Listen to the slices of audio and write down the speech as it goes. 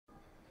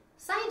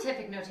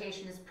Scientific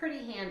notation is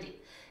pretty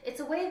handy. It's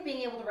a way of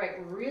being able to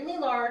write really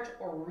large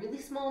or really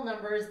small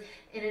numbers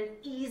in an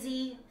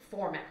easy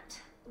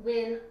format.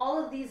 When all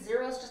of these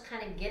zeros just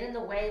kind of get in the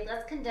way,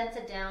 let's condense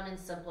it down and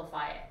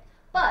simplify it,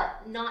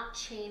 but not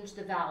change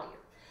the value.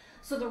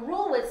 So the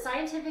rule with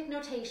scientific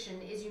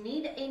notation is you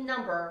need a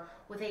number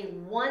with a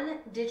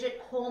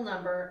one-digit whole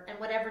number and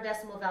whatever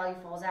decimal value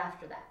falls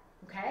after that,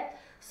 okay?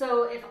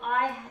 So if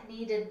I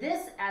needed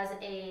this as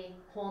a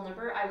whole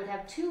number, I would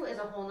have 2 as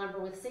a whole number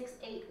with 6,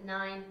 8,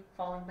 9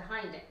 falling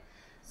behind it.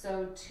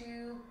 So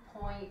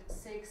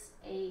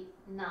 2.689.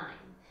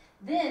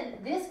 Then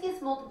this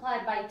gets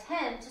multiplied by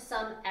 10 to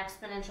some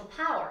exponential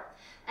power.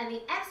 And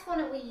the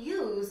exponent we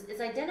use is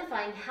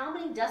identifying how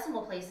many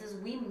decimal places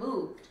we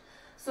moved.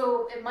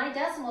 So if my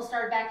decimal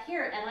started back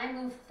here and I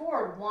moved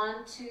forward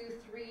 1, 2,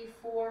 3,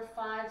 4,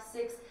 5,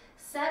 6,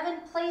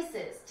 7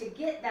 places to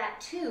get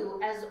that 2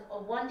 as a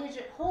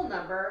one-digit whole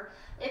number,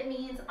 it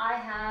means I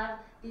have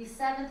the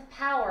 7th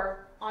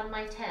power on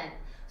my 10.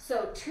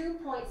 So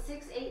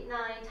 2.689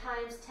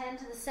 times 10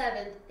 to the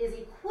 7th is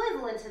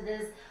equivalent to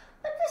this,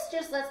 but this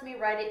just lets me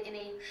write it in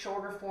a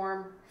shorter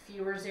form,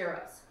 fewer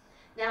zeros.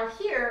 Now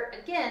here,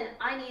 again,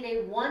 I need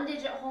a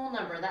one-digit whole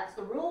number. That's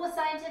the rule with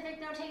scientific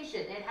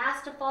notation. It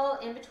has to fall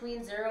in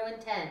between 0 and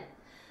 10.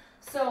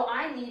 So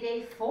I need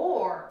a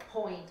 4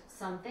 point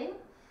something.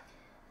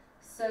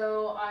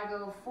 So I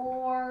go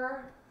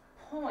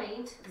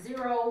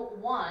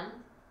 4.01.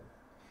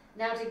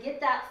 Now to get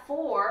that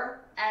 4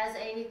 as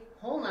a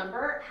whole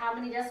number, how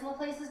many decimal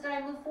places did I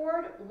move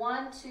forward?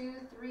 1,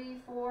 2, 3,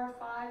 4,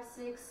 5,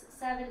 6,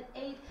 7,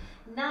 8,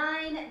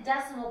 9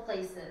 decimal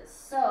places.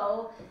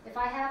 So if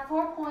I have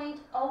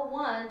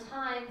 4.01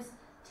 times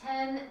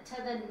 10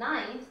 to the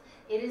 9th,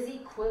 it is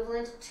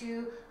equivalent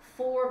to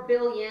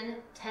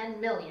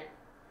 4,010,000,000.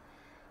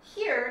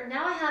 Here,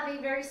 now I have a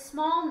very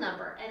small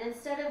number, and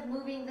instead of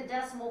moving the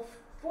decimal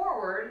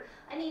forward,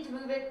 I need to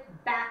move it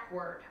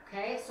backward,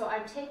 okay? So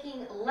I'm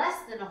taking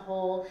less than a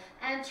whole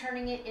and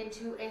turning it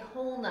into a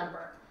whole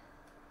number.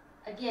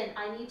 Again,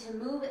 I need to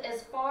move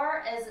as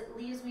far as it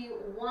leaves me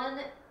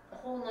one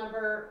whole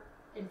number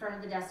in front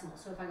of the decimal.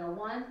 So if I go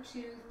 1,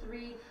 2,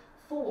 3,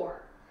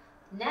 4.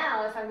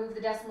 Now, if I move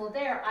the decimal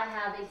there, I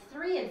have a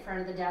 3 in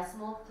front of the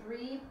decimal,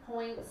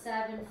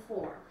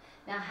 3.74.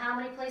 Now, how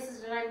many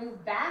places did I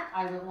move back?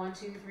 I went 1,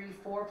 2, 3,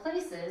 4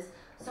 places.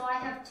 So I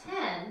have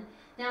 10.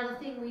 Now, the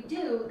thing we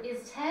do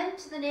is 10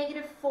 to the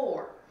negative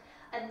 4.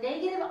 A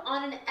negative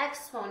on an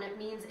exponent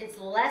means it's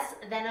less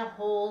than a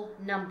whole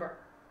number,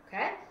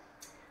 okay?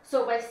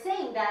 So by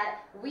saying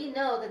that, we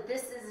know that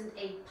this isn't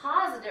a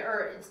positive,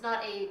 or it's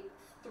not a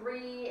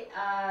 3,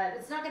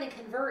 it's not going to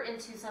convert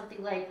into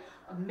something like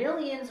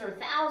millions or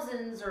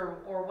thousands or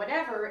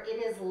whatever.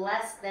 It is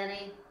less than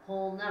a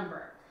whole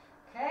number,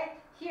 okay?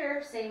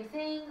 Here, same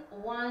thing,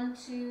 1,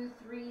 2,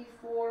 3,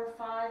 4,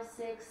 5,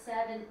 6,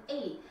 7,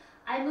 8.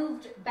 I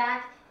moved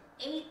back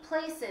 8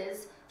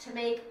 places to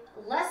make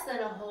less than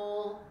a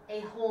whole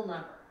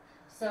number.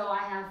 So I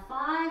have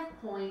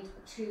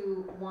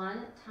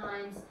 5.21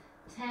 times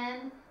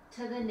 10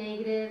 to the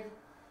negative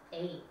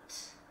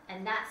 8.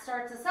 And that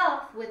starts us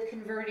off with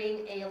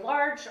converting a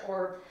large,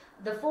 or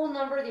the full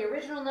number, the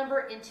original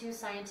number, into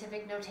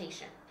scientific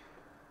notation.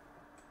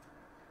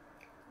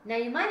 Now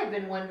you might have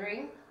been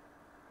wondering,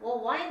 well,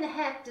 why in the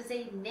heck does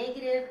a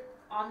negative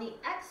on the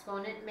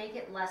exponent make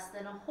it less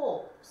than a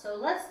whole? So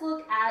let's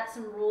look at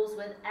some rules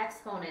with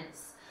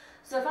exponents.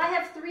 So if I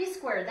have 3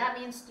 squared, that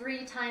means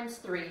 3 times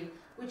 3,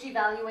 which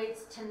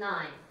evaluates to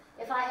 9.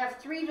 If I have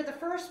 3 to the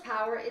first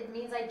power, it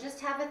means I just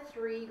have a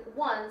 3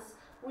 once,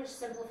 which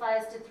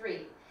simplifies to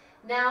 3.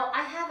 Now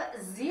I have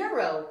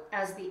 0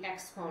 as the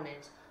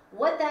exponent.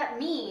 What that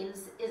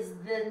means is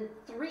the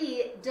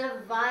 3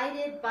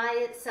 divided by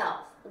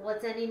itself.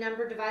 What's any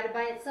number divided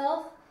by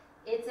itself?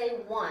 It's a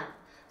 1.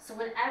 So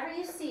whenever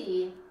you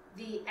see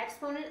the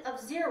exponent of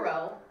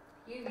 0,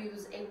 you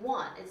use a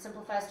 1. It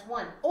simplifies to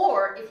 1.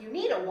 Or if you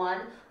need a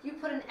 1, you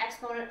put an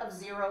exponent of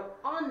 0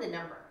 on the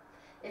number.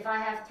 If I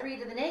have 3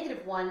 to the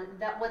negative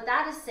 1, what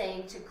that is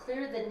saying, to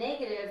clear the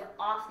negative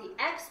off the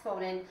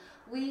exponent,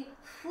 we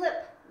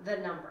flip the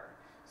number.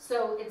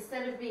 So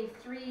instead of being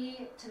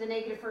 3 to the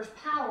negative first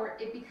power,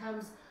 it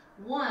becomes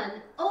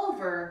 1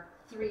 over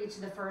 3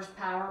 to the first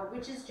power,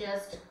 which is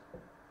just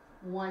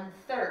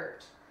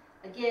 1/3.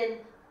 Again,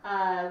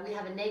 we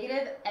have a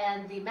negative,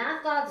 and the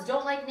math gods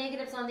don't like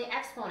negatives on the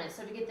exponent.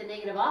 So to get the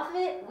negative off of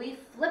it, we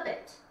flip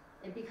it.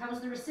 It becomes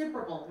the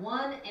reciprocal,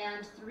 1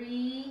 and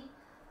 3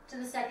 to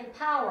the second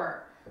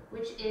power,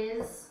 which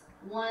is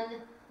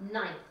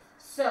 1/9.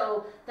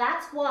 So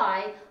that's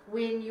why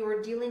when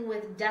you're dealing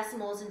with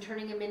decimals and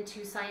turning them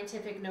into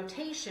scientific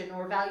notation,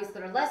 or values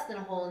that are less than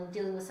a whole and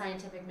dealing with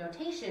scientific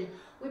notation,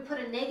 we put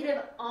a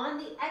negative on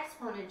the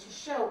exponent to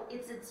show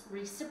it's its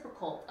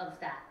reciprocal of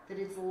that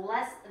it's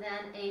less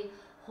than a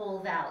whole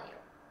value.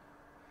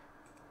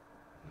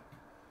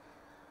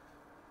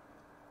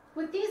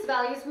 With these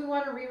values, we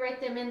want to rewrite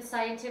them in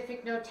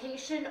scientific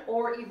notation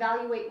or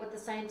evaluate what the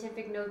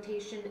scientific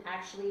notation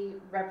actually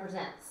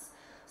represents.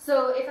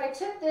 So if I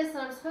took this and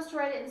I'm supposed to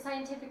write it in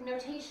scientific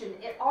notation,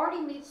 it already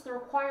meets the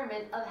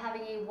requirement of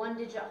having a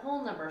one-digit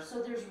whole number.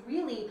 So there's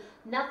really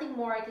nothing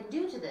more I can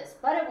do to this,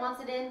 but it wants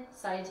it in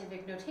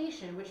scientific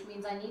notation, which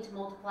means I need to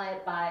multiply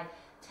it by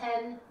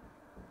 10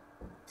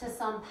 to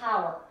some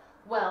power.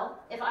 Well,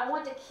 if I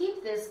want to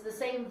keep this the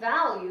same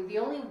value, the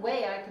only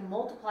way I can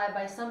multiply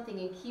by something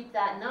and keep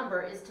that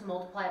number is to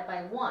multiply it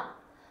by 1.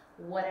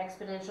 What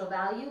exponential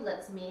value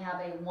lets me have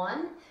a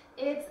 1?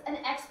 It's an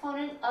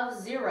exponent of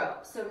 0.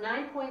 So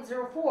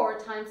 9.04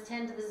 times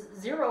 10 to the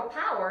 0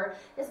 power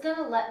is going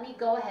to let me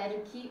go ahead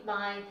and keep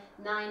my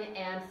 9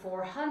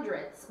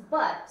 4/100ths,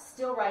 but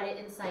still write it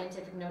in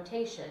scientific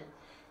notation.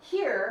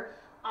 Here,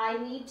 I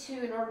need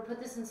to, in order to put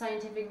this in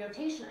scientific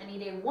notation, I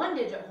need a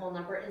one-digit whole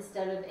number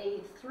instead of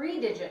a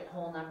three-digit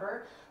whole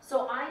number.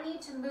 So I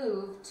need to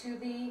move to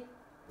the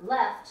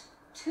left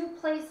 2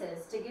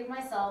 places to give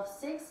myself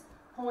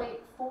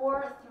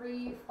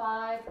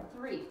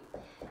 6.4353.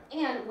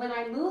 And when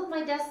I move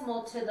my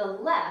decimal to the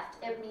left,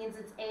 it means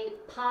it's a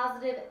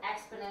positive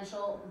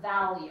exponential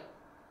value.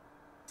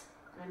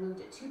 And I moved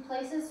it 2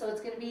 places, so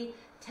it's going to be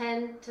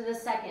 10 to the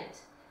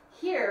second.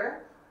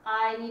 Here,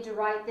 I need to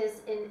write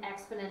this in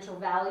exponential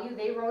value.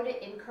 They wrote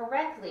it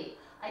incorrectly.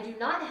 I do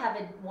not have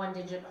a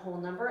one-digit whole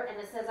number, and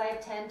it says I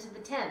have 10 to the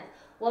 10th.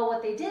 Well,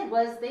 what they did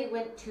was they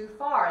went too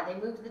far. They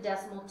moved the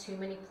decimal too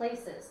many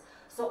places.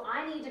 So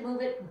I need to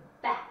move it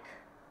back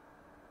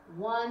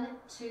 1,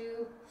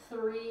 2,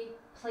 3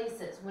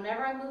 places.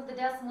 Whenever I move the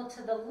decimal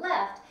to the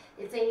left,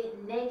 it's a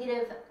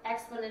negative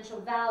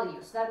exponential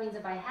value. So that means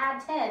if I had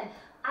 10,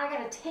 I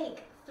got to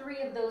take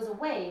 3 of those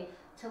away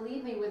to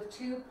leave me with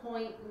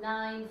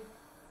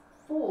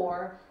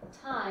 2.94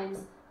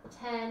 times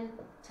 10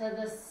 to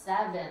the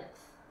 7th.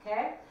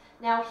 Okay?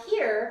 Now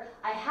here,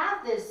 I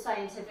have this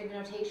scientific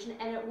notation,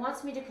 and it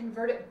wants me to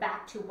convert it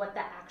back to what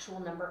the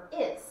actual number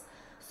is.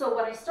 So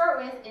what I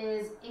start with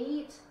is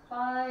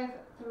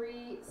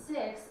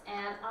 8536,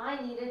 and I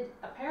needed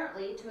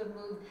apparently to have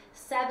moved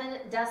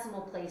 7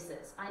 decimal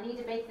places. I need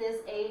to make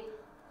this a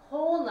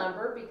whole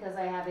number because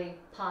I have a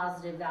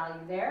positive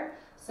value there.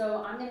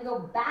 So I'm going to go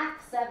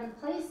back 7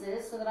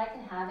 places so that I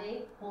can have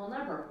a whole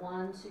number.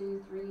 1,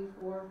 2, 3,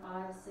 4,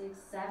 5, 6,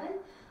 7.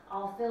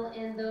 I'll fill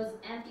in those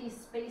empty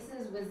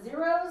spaces with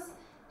zeros,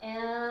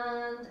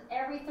 and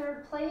every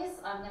 3rd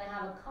place I'm going to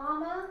have a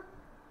comma.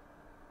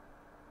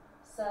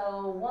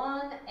 So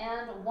 1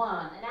 and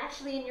 1. And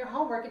actually in your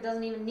homework it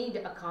doesn't even need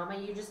a comma,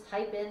 you just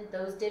type in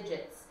those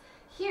digits.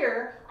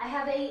 Here I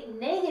have a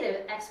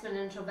negative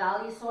exponential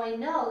value, so I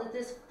know that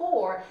this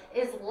 4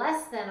 is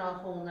less than a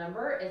whole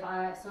number. If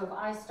I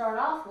start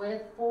off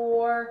with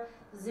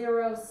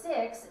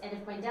 406, and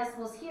if my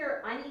decimal's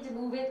here, I need to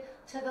move it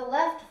to the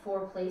left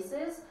 4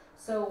 places.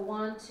 So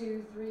 1,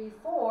 2, 3,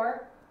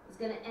 4 is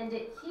going to end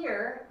it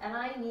here, and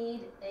I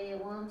need a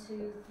 1,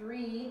 2,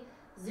 3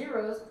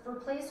 zeros for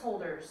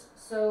placeholders.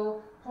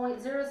 So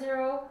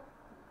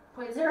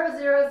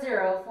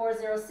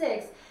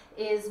 0.000406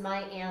 is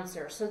my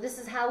answer. So this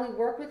is how we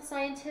work with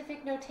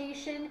scientific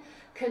notation,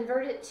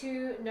 convert it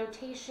to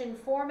notation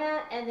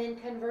format, and then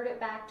convert it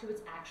back to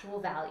its actual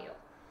value.